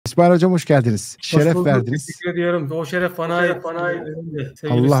İsmail Hocam hoş geldiniz. Şeref bulduk, verdiniz. teşekkür ediyorum. O şeref bana ait.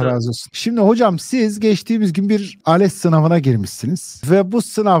 Allah razı olsun. Şimdi hocam siz geçtiğimiz gün bir ALES sınavına girmişsiniz. Ve bu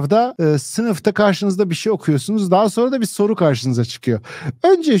sınavda sınıfta karşınızda bir şey okuyorsunuz. Daha sonra da bir soru karşınıza çıkıyor.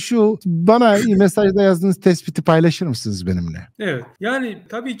 Önce şu bana mesajda yazdığınız tespiti paylaşır mısınız benimle? Evet. Yani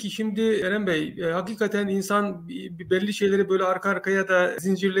tabii ki şimdi Erem Bey hakikaten insan belli şeyleri böyle arka arkaya da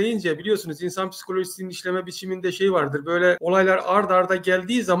zincirleyince biliyorsunuz insan psikolojisinin işleme biçiminde şey vardır. Böyle olaylar ard arda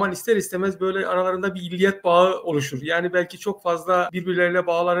geldiği zaman ister istemez böyle aralarında bir illiyet bağı oluşur. Yani belki çok fazla birbirleriyle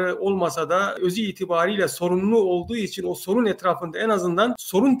bağları olmasa da özü itibariyle sorunlu olduğu için o sorun etrafında en azından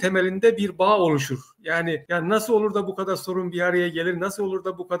sorun temelinde bir bağ oluşur. Yani nasıl olur da bu kadar sorun bir araya gelir? Nasıl olur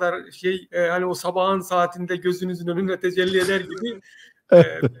da bu kadar hani o sabahın saatinde gözünüzün önüne tecelli eder gibi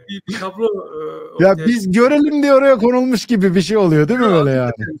bir tablo ya biz görelim diye oraya konulmuş gibi bir şey oluyor değil mi böyle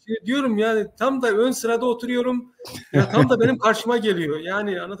yani? Diyorum yani tam da ön sırada oturuyorum. Ya tam da benim karşıma geliyor.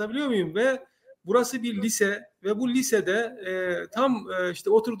 Yani anlatabiliyor muyum? Ve burası bir lise ve bu lisede tam işte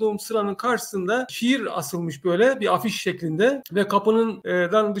oturduğum sıranın karşısında şiir asılmış böyle bir afiş şeklinde ve kapının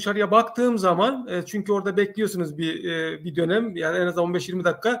dışarıya baktığım zaman çünkü orada bekliyorsunuz bir dönem yani en az 15-20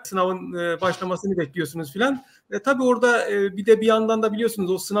 dakika sınavın başlamasını bekliyorsunuz filan. Tabii orada bir de bir yandan da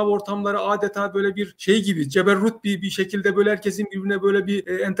biliyorsunuz o sınav ortamları adeta böyle bir şey gibi ceberrut bir şekilde böyle herkesin birbirine böyle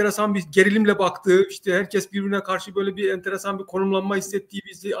bir enteresan bir gerilimle baktığı işte herkes birbirine karşı böyle bir enteresan bir konumlanma hissettiği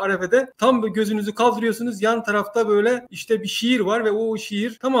bir arefede tam gözünüzü kaldırıyorsunuz yan tarafta böyle işte bir şiir var ve o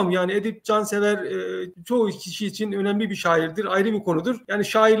şiir tamam yani edip cansever çoğu kişi için önemli bir şairdir ayrı bir konudur. Yani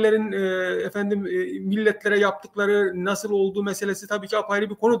şairlerin milletlere yaptıkları nasıl olduğu meselesi tabii ki apayrı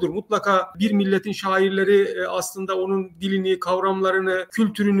bir konudur. Mutlaka bir milletin şairleri aslında onun dilini, kavramlarını,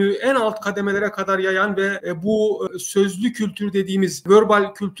 kültürünü en alt kademelere kadar yayan ve bu sözlü kültür dediğimiz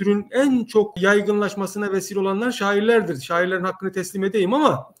verbal kültürün en çok yaygınlaşmasına vesile olanlar şairlerdir. Şairlerin hakkını teslim edeyim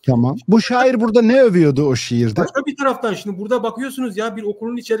ama. Tamam. Bu şair burada ne övüyordu o şiirde? Başka bir taraftan şimdi burada bakıyorsunuz ya bir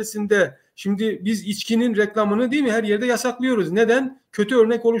okulun içerisinde şimdi biz içkinin reklamını değil mi her yerde yasaklıyoruz. Neden? Kötü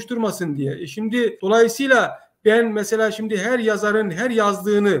örnek oluşturmasın diye. Şimdi dolayısıyla ben mesela şimdi her yazarın her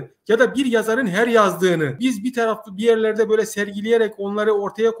yazdığını ya da bir yazarın her yazdığını biz bir tarafta bir yerlerde böyle sergileyerek onları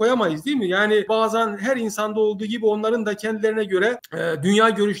ortaya koyamayız değil mi? Yani bazen her insanda olduğu gibi onların da kendilerine göre dünya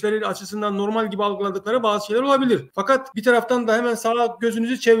görüşleri açısından normal gibi algıladıkları bazı şeyler olabilir. Fakat bir taraftan da hemen sağa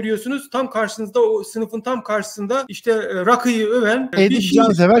gözünüzü çeviriyorsunuz. Tam karşınızda o sınıfın tam karşısında işte rakıyı öven Edip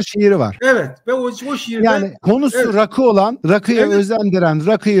Cansever şiiri var. Evet ve o şiirde yani konusu rakı olan, rakıya özendiren,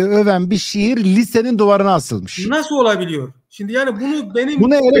 rakıyı öven bir şiir lisenin duvarına asılmış. Nasıl olabiliyor? Şimdi yani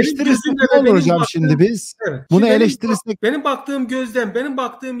bunu eleştirirsek ne olur hocam şimdi biz? Evet. Bunu eleştirirsek benim baktığım gözden, benim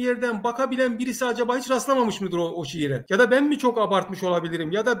baktığım yerden bakabilen birisi acaba hiç rastlamamış mıdır o şiire? Ya da ben mi çok abartmış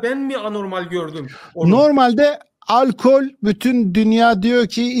olabilirim? Ya da ben mi anormal gördüm onu? Normalde alkol bütün dünya diyor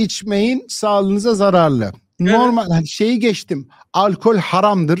ki içmeyin sağlığınıza zararlı. Normal hani şeyi geçtim. Alkol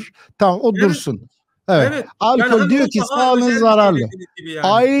haramdır. Tamam o dursun. Evet. Alkol yani diyor ki sağlığınız zararlı. Yani.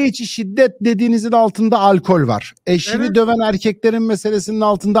 Aile içi şiddet dediğinizin altında alkol var. Eşini döven erkeklerin meselesinin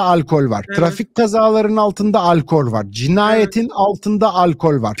altında alkol var. Trafik kazalarının altında alkol var. Cinayetin altında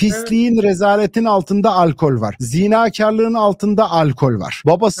alkol var. Pisliğin, rezaletin altında alkol var. Zinakarlığın altında alkol var.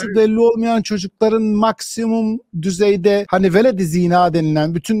 Babası belli olmayan çocukların maksimum düzeyde hani veledi zina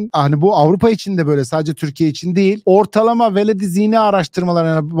denilen bütün hani bu Avrupa için de böyle sadece Türkiye için değil. Ortalama veledi zina araştırmaları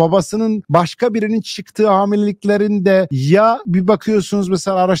yani babasının başka birinin çıktığı hamileliklerinde ya bir bakıyorsunuz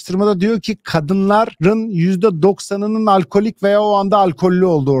mesela araştırmada diyor ki kadınların %90'ının alkolik veya o anda alkollü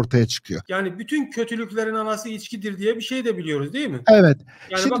olduğu ortaya çıkıyor. Yani bütün kötülüklerin anası içkidir diye bir şey de biliyoruz değil mi? Evet.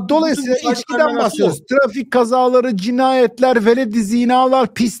 Yani şimdi dolayısıyla içkiden bahsediyoruz. Trafik kazaları, cinayetler, veledi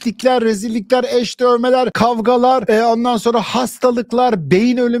zinalar, pislikler, rezillikler, eş dövmeler, kavgalar, ondan sonra hastalıklar,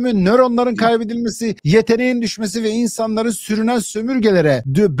 beyin ölümü, nöronların kaybedilmesi, yeteneğin düşmesi ve insanların sürünen sömürgelere,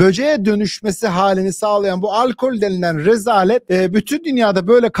 böceğe dönüşmesi halini sağlayan bu alkol denilen rezalet bütün dünyada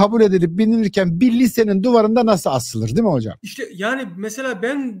böyle kabul edilip bilinirken bir lisenin duvarında nasıl asılır değil mi hocam? İşte yani mesela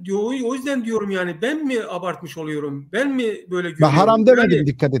ben o yüzden diyorum yani ben mi abartmış oluyorum? Ben mi böyle görüyorum? Ben haram demedim yani,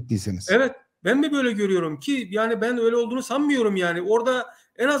 dikkat ettiyseniz. Evet ben mi böyle görüyorum ki yani ben öyle olduğunu sanmıyorum yani. Orada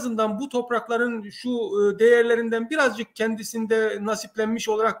en azından bu toprakların şu değerlerinden birazcık kendisinde nasiplenmiş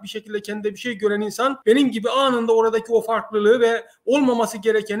olarak bir şekilde kendinde bir şey gören insan benim gibi anında oradaki o farklılığı ve olmaması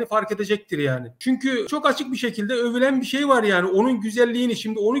gerekeni fark edecektir yani. Çünkü çok açık bir şekilde övülen bir şey var yani onun güzelliğini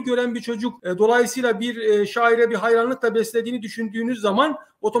şimdi onu gören bir çocuk dolayısıyla bir şaire bir hayranlıkla beslediğini düşündüğünüz zaman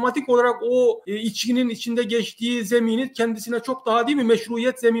otomatik olarak o içkinin içinde geçtiği zemini kendisine çok daha değil mi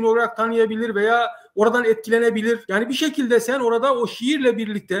meşruiyet zemini olarak tanıyabilir veya oradan etkilenebilir. Yani bir şekilde sen orada o şiirle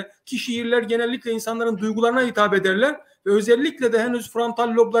birlikte, ki şiirler genellikle insanların duygularına hitap ederler ve özellikle de henüz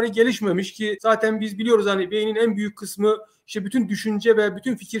frontal lobları gelişmemiş ki zaten biz biliyoruz hani beynin en büyük kısmı işte bütün düşünce ve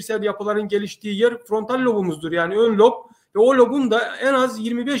bütün fikirsel yapıların geliştiği yer frontal lobumuzdur. Yani ön lob ve o lobun da en az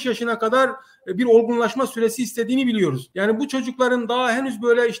 25 yaşına kadar bir olgunlaşma süresi istediğini biliyoruz. Yani bu çocukların daha henüz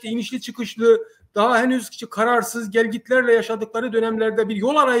böyle işte inişli çıkışlı, daha henüz kararsız gelgitlerle yaşadıkları dönemlerde, bir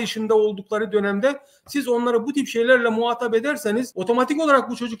yol arayışında oldukları dönemde siz onları bu tip şeylerle muhatap ederseniz otomatik olarak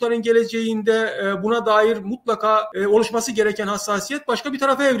bu çocukların geleceğinde buna dair mutlaka oluşması gereken hassasiyet başka bir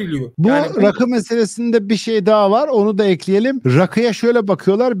tarafa evriliyor. Bu yani rakı meselesinde bir şey daha var, onu da ekleyelim. Rakıya şöyle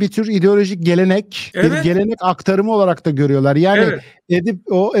bakıyorlar, bir tür ideolojik gelenek, bir gelenek aktarımı olarak da görüyorlar. Yani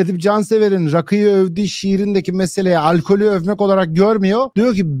Edip Cansever'in rakıyı övdüğü şiirindeki meseleye alkolü övmek olarak görmüyor.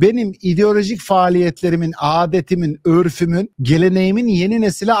 Diyor ki benim ideolojik faaliyetlerimin, adetimin, örfümün, geleneğimin yeni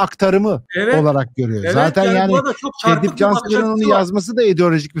nesile aktarımı olarak görüyor. Zaten yani Edip Cansever'in onu yazması da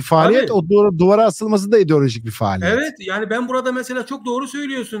ideolojik bir faaliyet. O duvara asılması da ideolojik bir faaliyet. Evet, yani ben burada mesela çok doğru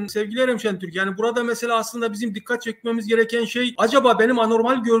söylüyorsun sevgili Erem Şentürk. Yani burada mesela aslında bizim dikkat çekmemiz gereken şey, acaba benim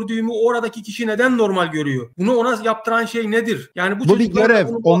anormal gördüğümü oradaki kişi neden normal görüyor? Bunu ona yaptıran şey nedir? Yani bu bir görev.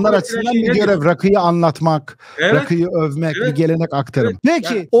 Onlar açısından bir görev. Rakıyı anlatmak, rakıyı övmek, bir gelenek aktarım.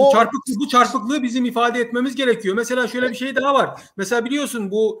 Peki yani bu çarpıklığı bizim ifade etmemiz gerekiyor. Mesela şöyle bir şey daha var. Mesela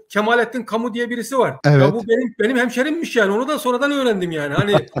biliyorsun bu Kemalettin Kamu diye birisi var. Evet. Ya bu benim hemşerimmiş yani. Onu da sonradan öğrendim yani.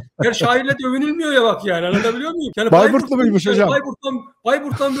 Hani her şairle de övünülmüyor ya bak yani. Anlatabiliyor muyum? Yani Bayburtlu muymuş hocam?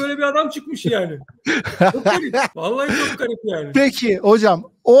 Bayburt'tan böyle bir adam çıkmış yani. Çok garip. Vallahi çok garip yani. Peki hocam,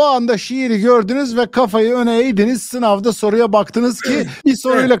 o anda şiiri gördünüz ve kafayı öne eğdiniz, sınavda soruya baktınız ki bir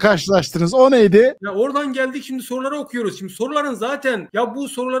soruyla karşılaştınız. O neydi? Ya oradan geldik, şimdi soruları okuyoruz. Şimdi soruların zaten, ya bu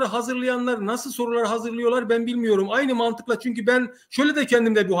soruları hazırlayanlar nasıl soruları hazırlıyorlar ben bilmiyorum. Aynı mantıkla, çünkü ben şöyle de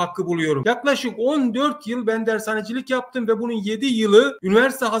kendimde bu hakkı buluyorum. Yaklaşık 14 yıl ben dershanecilik yaptım ve bunun 7 yılı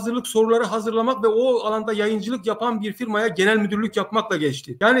üniversite hazırlık soruları hazırlamak ve o alanda yayıncılık yapan bir firmaya genel müdürlük yapmakla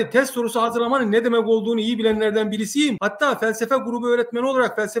geçti. Yani test sorusu hazırlamanın ne demek olduğunu iyi bilenlerden birisiyim. Hatta felsefe grubu öğretmeni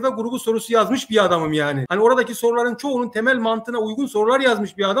olarak felsefe grubu sorusu yazmış bir adamım yani. Hani oradaki soruların çoğunun temel mantığına uygun sorular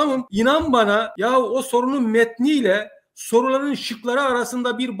yazmış bir adamım. İnan bana ya, o sorunun metniyle soruların şıkları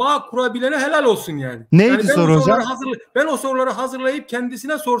arasında bir bağ kurabilene helal olsun yani. Neydi soru hocam? Ben o soruları hazırlayıp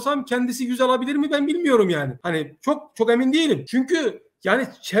kendisine sorsam kendisi 100 alabilir mi ben bilmiyorum yani. Hani çok emin değilim. Çünkü yani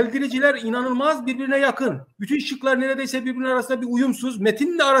çeldiriciler inanılmaz birbirine yakın. Bütün şıklar neredeyse birbirinin arasında bir uyumsuz.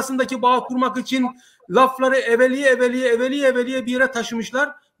 Metinle arasındaki bağ kurmak için lafları evveliye bir yere taşımışlar.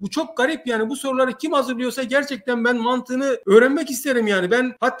 Bu çok garip yani. Bu soruları kim hazırlıyorsa gerçekten ben mantığını öğrenmek isterim yani.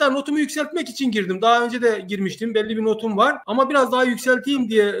 Ben hatta notumu yükseltmek için girdim. Daha önce de girmiştim. Belli bir notum var. Ama biraz daha yükselteyim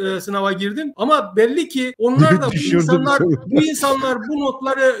diye sınava girdim. Ama belli ki onlar da bu insanlar bu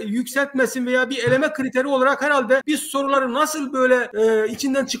notları yükseltmesin veya bir eleme kriteri olarak herhalde biz soruları nasıl böyle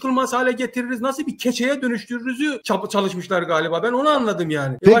içinden çıkılmaz hale getiririz, nasıl bir keçeye dönüştürürüzü çalışmışlar galiba. Ben onu anladım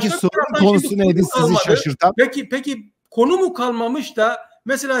yani. Peki sorun konusu neydi sizi şaşırtan? Peki konu mu kalmamış da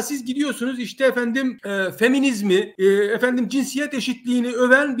mesela siz gidiyorsunuz işte efendim feminizmi, efendim cinsiyet eşitliğini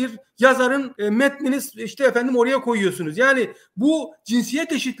öven bir yazarın metnini işte efendim oraya koyuyorsunuz. Yani bu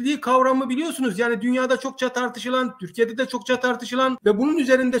cinsiyet eşitliği kavramı biliyorsunuz. Yani dünyada çokça tartışılan, Türkiye'de de çokça tartışılan ve bunun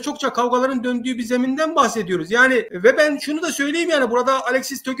üzerinde çokça kavgaların döndüğü bir zeminden bahsediyoruz. Yani ve ben şunu da söyleyeyim yani, burada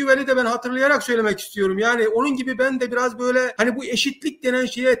Alexis Tocqueville'i de ben hatırlayarak söylemek istiyorum. Yani onun gibi ben de biraz böyle hani bu eşitlik denen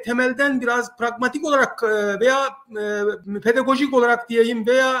şeye temelden biraz pragmatik olarak veya pedagojik olarak diyeyim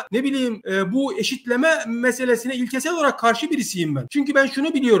veya ne bileyim bu eşitleme meselesine ilkesel olarak karşı birisiyim ben. Çünkü ben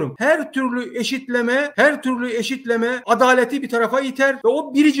şunu biliyorum. Her türlü eşitleme adaleti bir tarafa iter ve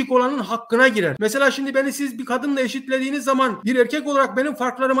o biricik olanın hakkına girer. Mesela şimdi beni siz bir kadınla eşitlediğiniz zaman bir erkek olarak benim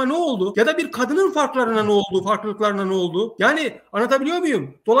farklarıma ne oldu? Ya da bir kadının farklarına ne oldu? Farklılıklarına ne oldu? Yani anlatabiliyor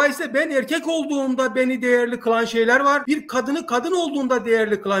muyum? Dolayısıyla ben erkek olduğumda beni değerli kılan şeyler var. Bir kadını kadın olduğunda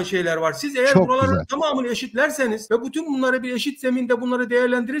değerli kılan şeyler var. Siz eğer buraların tamamını eşitlerseniz ve bütün bunları bir eşit zeminde bunları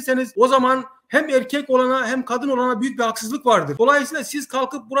değerlendirirseniz o zaman hem erkek olana hem kadın olana büyük bir haksızlık vardır. Dolayısıyla siz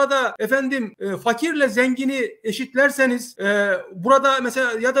kalkıp burada efendim fakirle zengini eşitlerseniz burada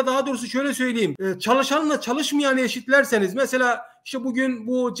mesela, ya da daha doğrusu şöyle söyleyeyim, çalışanla çalışmayanı eşitlerseniz, mesela işte bugün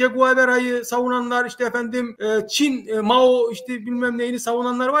bu Che Guevara'yı savunanlar, işte efendim Çin, Mao işte bilmem neyini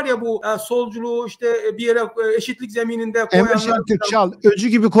savunanlar var ya, bu solculuğu işte bir yere eşitlik zemininde koyanlar. Erem Şentürk çal. Öcü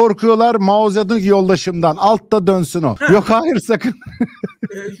gibi korkuyorlar Mao Zedong yoldaşımdan. Altta dönsün o. Yok hayır sakın.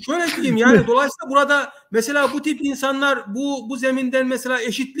 Şöyle diyeyim yani, dolayısıyla burada mesela bu tip insanlar bu zeminden mesela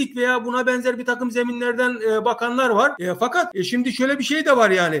eşitlik veya buna benzer bir takım zeminlerden bakanlar var. Fakat şimdi şöyle bir şey de var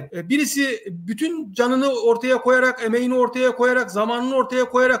yani. Birisi bütün canını ortaya koyarak, emeğini ortaya koyarak, zamanını ortaya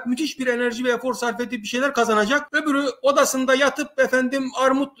koyarak müthiş bir enerji ve efor sarf edip bir şeyler kazanacak. Öbürü odasında yatıp efendim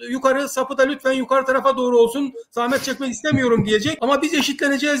armut yukarı, sapı da lütfen yukarı tarafa doğru olsun. Zahmet çekmek istemiyorum diyecek. Ama biz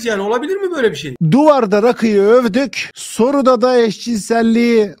eşitleneceğiz yani. Olabilir mi böyle bir şey? Duvarda rakıyı övdük. Soruda da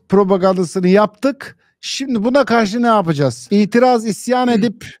eşcinselliği propagandasını yaptık. Şimdi buna karşı ne yapacağız? İtiraz, isyan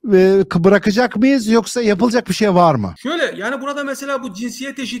edip bırakacak mıyız yoksa yapılacak bir şey var mı? Şöyle yani burada mesela bu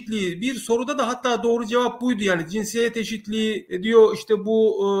cinsiyet eşitliği bir soruda da hatta doğru cevap buydu yani cinsiyet eşitliği diyor işte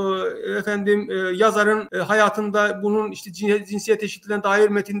bu yazarın hayatında bunun işte cinsiyet eşitliğine dair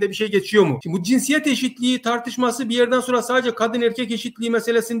metinde bir şey geçiyor mu? Şimdi bu cinsiyet eşitliği tartışması bir yerden sonra sadece kadın erkek eşitliği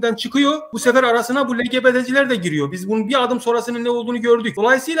meselesinden çıkıyor. Bu sefer arasına bu LGBT'ciler de giriyor. Biz bunun bir adım sonrasının ne olduğunu gördük.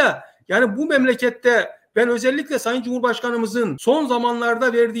 Dolayısıyla yani bu memlekette ben özellikle Sayın Cumhurbaşkanımızın son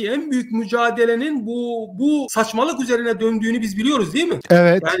zamanlarda verdiği en büyük mücadelenin bu saçmalık üzerine döndüğünü biz biliyoruz değil mi?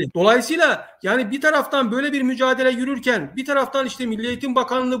 Evet. Yani dolayısıyla yani bir taraftan böyle bir mücadele yürürken bir taraftan işte Milli Eğitim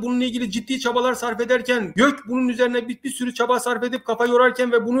Bakanlığı bununla ilgili ciddi çabalar sarf ederken GÖK bunun üzerine bir sürü çaba sarf edip kafa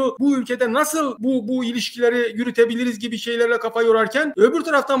yorarken ve bunu bu ülkede nasıl bu ilişkileri yürütebiliriz gibi şeylerle kafa yorarken öbür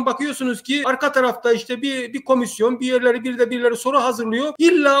taraftan bakıyorsunuz ki arka tarafta işte bir komisyon birileri soru hazırlıyor.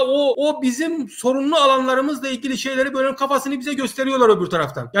 İlla o bizim sorunlu alanlarımızla ilgili şeyleri böyle kafasını bize gösteriyorlar öbür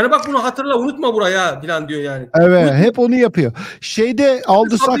taraftan. Yani bak bunu hatırla unutma buraya falan diyor yani. Evet hep onu yapıyor. Şeyde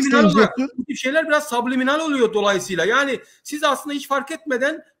aldı saksıyı. Bu tip şeyler biraz subliminal oluyor dolayısıyla. Yani siz aslında hiç fark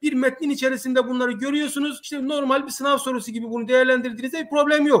etmeden bir metnin içerisinde bunları görüyorsunuz. İşte normal bir sınav sorusu gibi bunu değerlendirdiğinizde bir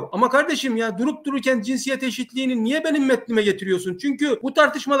problem yok. Ama kardeşim ya durup dururken cinsiyet eşitliğini niye benim metnime getiriyorsun? Çünkü bu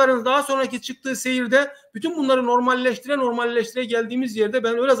tartışmaların daha sonraki çıktığı seyirde bütün bunları normalleştire geldiğimiz yerde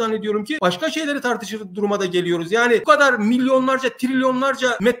ben öyle zannediyorum ki başka şeyleri tartışır duruma da geliyoruz. Yani bu kadar milyonlarca,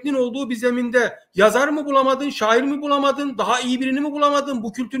 trilyonlarca metnin olduğu bir zeminde yazar mı bulamadın, şair mi bulamadın, daha iyi birini mi bulamadın,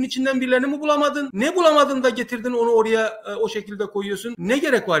 bu kültürün içinden birilerini mi bulamadın? Ne bulamadın da getirdin onu oraya o şekilde koyuyorsun? Ne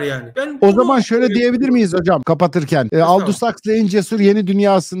gerek var yani? O zaman şöyle diyebilir miyiz hocam kapatırken? Aldous Huxley'in Cesur Yeni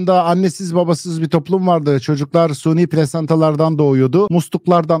Dünyası'nda annesiz babasız bir toplum vardı. Çocuklar suni plasentalardan doğuyordu.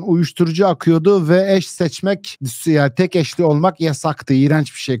 Musluklardan uyuşturucu akıyordu ve eş seçmek, yani tek eşli olmak yasaktı.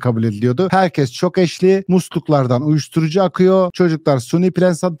 İğrenç bir şey kabul ediliyordu. Herkes çok eşli. Musluklardan uyuşturucu akıyor. Çocuklar suni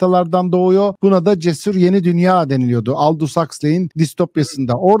plasentalardan doğuyor. Buna da Cesur Yeni Dünya deniliyordu. Aldous Huxley'in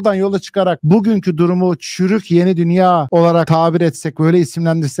distopyasında. Oradan yola çıkarak bugünkü durumu çürük yeni dünya olarak tabir etsek, böyle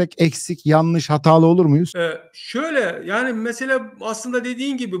isimlendirsek eksik, yanlış, hatalı olur muyuz? Şöyle yani mesela aslında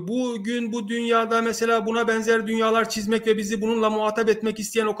dediğin gibi bugün bu dünyada mesela buna benzer dünyalar çizmek ve bizi bununla muhatap etmek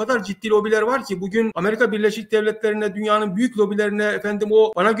isteyen o kadar ciddi lobiler var ki bugün Amerika Birleşik Devletleri'ne, dünyanın büyük lobilerine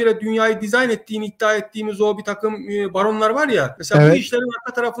o bana göre dünyayı dizayn ettiğini iddia ettiğimiz o bir takım baronlar var ya. Mesela evet. Bu işlerin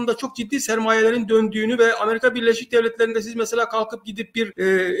arka tarafında çok ciddi sermayelerin döndüğünü ve Amerika Birleşik Devletleri'nde siz mesela kalkıp gidip bir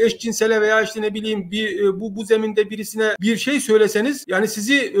eşcinsele veya işte ne bileyim bu zeminde birisine bir şey söyleseniz yani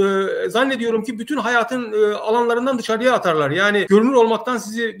sizi zannediyorum ki bütün hayatın alanlarından dışarıya atarlar. Yani görünür olmaktan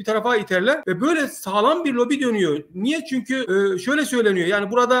sizi bir tarafa iterler ve böyle sağlam bir lobi dönüyor. Niye? Çünkü şöyle söyleniyor.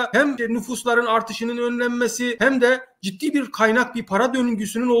 Yani burada hem nüfusların artışının önlenmesi hem de ciddi bir kaynak, bir para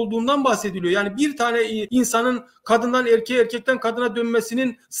döngüsünün olduğundan bahsediliyor. Yani bir tane insanın kadından erkeğe, erkekten kadına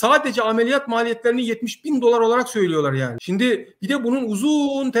dönmesinin sadece ameliyat maliyetlerini $70.000 olarak söylüyorlar yani. Şimdi bir de bunun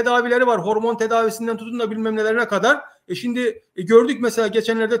uzun tedavileri var. Hormon tedavisinden tutun da bilmem nelerine kadar. Şimdi gördük mesela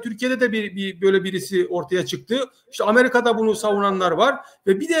geçenlerde Türkiye'de de böyle birisi ortaya çıktı. İşte Amerika'da bunu savunanlar var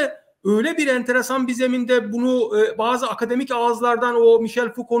ve bir de öyle bir enteresan bir zeminde bunu bazı akademik ağızlardan o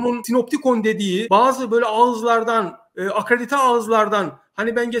Michel Foucault'un sinoptikon dediği bazı böyle ağızlardan akredite ağızlardan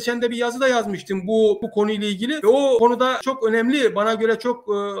hani ben geçen de bir yazı da yazmıştım bu konuyla ilgili ve o konuda çok önemli bana göre çok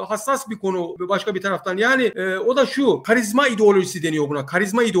hassas bir konu başka bir taraftan yani o da şu karizma ideolojisi deniyor buna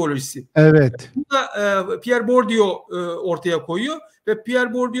karizma ideolojisi. Evet. Bu da Pierre Bourdieu ortaya koyuyor. Ve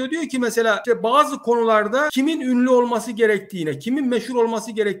Pierre Bourdieu diyor ki mesela işte bazı konularda kimin ünlü olması gerektiğine, kimin meşhur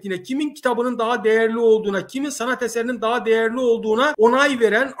olması gerektiğine, kimin kitabının daha değerli olduğuna, kimin sanat eserinin daha değerli olduğuna onay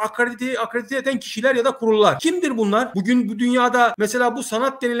veren, akredite eden kişiler ya da kurullar. Kimdir bunlar? Bugün bu dünyada mesela bu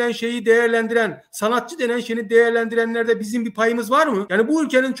sanat denilen şeyi değerlendiren, sanatçı denen şeyi değerlendirenlerde bizim bir payımız var mı? Yani bu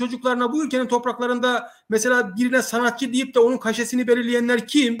ülkenin çocuklarına, bu ülkenin topraklarında mesela birine sanatçı deyip de onun kaşesini belirleyenler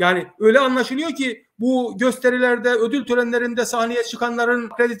kim? Yani öyle anlaşılıyor ki bu gösterilerde, ödül törenlerinde sahneye çıkanların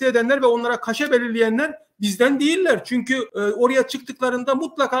akredite edenler ve onlara kaşe belirleyenler bizden değiller. Çünkü oraya çıktıklarında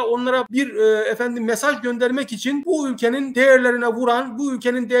mutlaka onlara bir mesaj göndermek için bu ülkenin değerlerine vuran, bu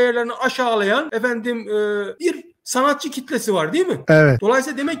ülkenin değerlerini aşağılayan bir sanatçı kitlesi var değil mi? Evet.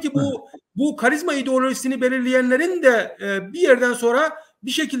 Dolayısıyla demek ki bu bu karizma ideolojisini belirleyenlerin de bir yerden sonra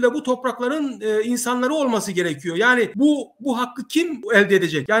bir şekilde bu toprakların insanları olması gerekiyor. Yani bu hakkı kim elde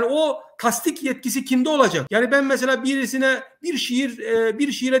edecek? Yani o tasdik yetkisi kimde olacak? Yani ben mesela birisine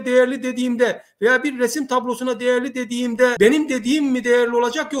bir şiire değerli dediğimde veya bir resim tablosuna değerli dediğimde benim dediğim mi değerli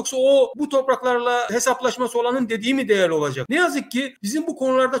olacak, yoksa o bu topraklarla hesaplaşması olanın dediği mi değerli olacak? Ne yazık ki bizim bu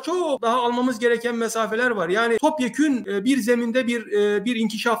konularda çok daha almamız gereken mesafeler var. Yani topyekün bir zeminde bir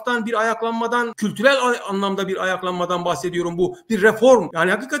inkişaftan, bir ayaklanmadan, kültürel anlamda bir ayaklanmadan bahsediyorum. Bu bir reform.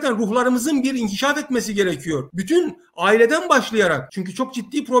 Yani hakikaten ruhlarımızın bir inkişaf etmesi gerekiyor. Bütün aileden başlayarak. Çünkü çok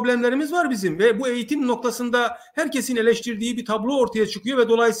ciddi problemlerimiz var bizim ve bu eğitim noktasında herkesin eleştirdiği bir tablo ortaya çıkıyor ve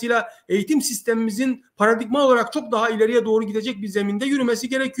dolayısıyla eğitim sistemimizin paradigma olarak çok daha ileriye doğru gidecek bir zeminde yürümesi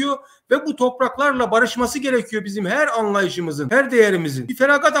gerekiyor ve bu topraklarla barışması gerekiyor bizim her anlayışımızın, her değerimizin. Bir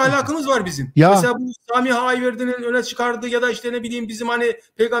feragat ahlakımız var bizim. Mesela bu Sami Hayverdi'nin öne çıkardığı ya da işte ne bileyim bizim hani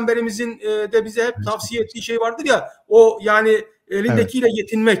peygamberimizin de bize hep tavsiye ettiği şey vardır ya, o yani elindekiyle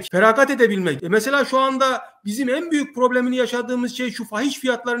yetinmek, feragat edebilmek. Mesela şu anda bizim en büyük problemini yaşadığımız şey şu fahiş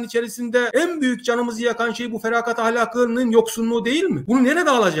fiyatların içerisinde en büyük canımızı yakan şey bu feragat ahlakının yoksunluğu değil mi? Bunu nerede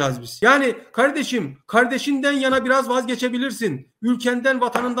alacağız biz? Yani kardeşim, kardeşinden yana biraz vazgeçebilirsin. Ülkenden,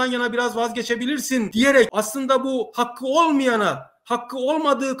 vatanından yana biraz vazgeçebilirsin diyerek aslında bu hakkı olmayana, hakkı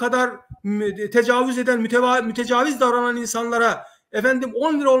olmadığı kadar tecavüz eden, mütecaviz davranan insanlara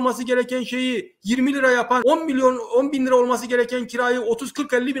 10 lira olması gereken şeyi 20 lira yapan, 10 bin lira olması gereken kirayı 30,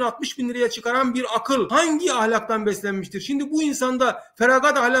 40, 50 bin, 60 bin liraya çıkaran bir akıl hangi ahlaktan beslenmiştir? Şimdi bu insanda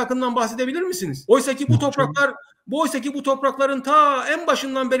feragat ahlakından bahsedebilir misiniz? Oysa ki bu toprakların ta en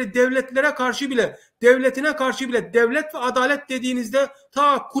başından beri devletine karşı bile devlet ve adalet dediğinizde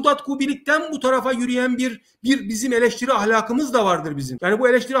ta Kudat Kubilik'ten bu tarafa yürüyen bir bizim eleştiri ahlakımız da vardır bizim. Yani bu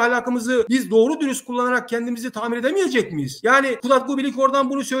eleştiri ahlakımızı biz doğru dürüst kullanarak kendimizi tamir edemeyecek miyiz? Yani Kudat Kubilik oradan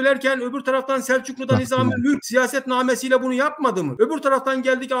bunu söylerken öbür taraftan Selçuklu'da Nizami Mülk siyasetnamesiyle bunu yapmadı mı? Öbür taraftan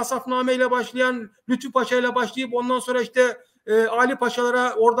geldik Asafname ile başlayan, Lütfü Paşa ile başlayıp ondan sonra işte Ali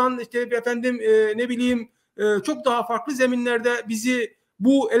Paşalara, oradan işte çok daha farklı zeminlerde bizi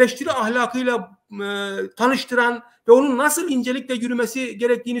bu eleştiri ahlakıyla tanıştıran ve onun nasıl incelikle yürümesi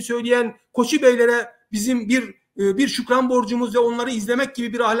gerektiğini söyleyen Koçi Beylere bizim bir şükran borcumuz ve onları izlemek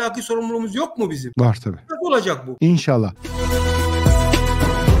gibi bir ahlaki sorumluluğumuz yok mu bizim? Var tabii. Nasıl olacak bu? İnşallah.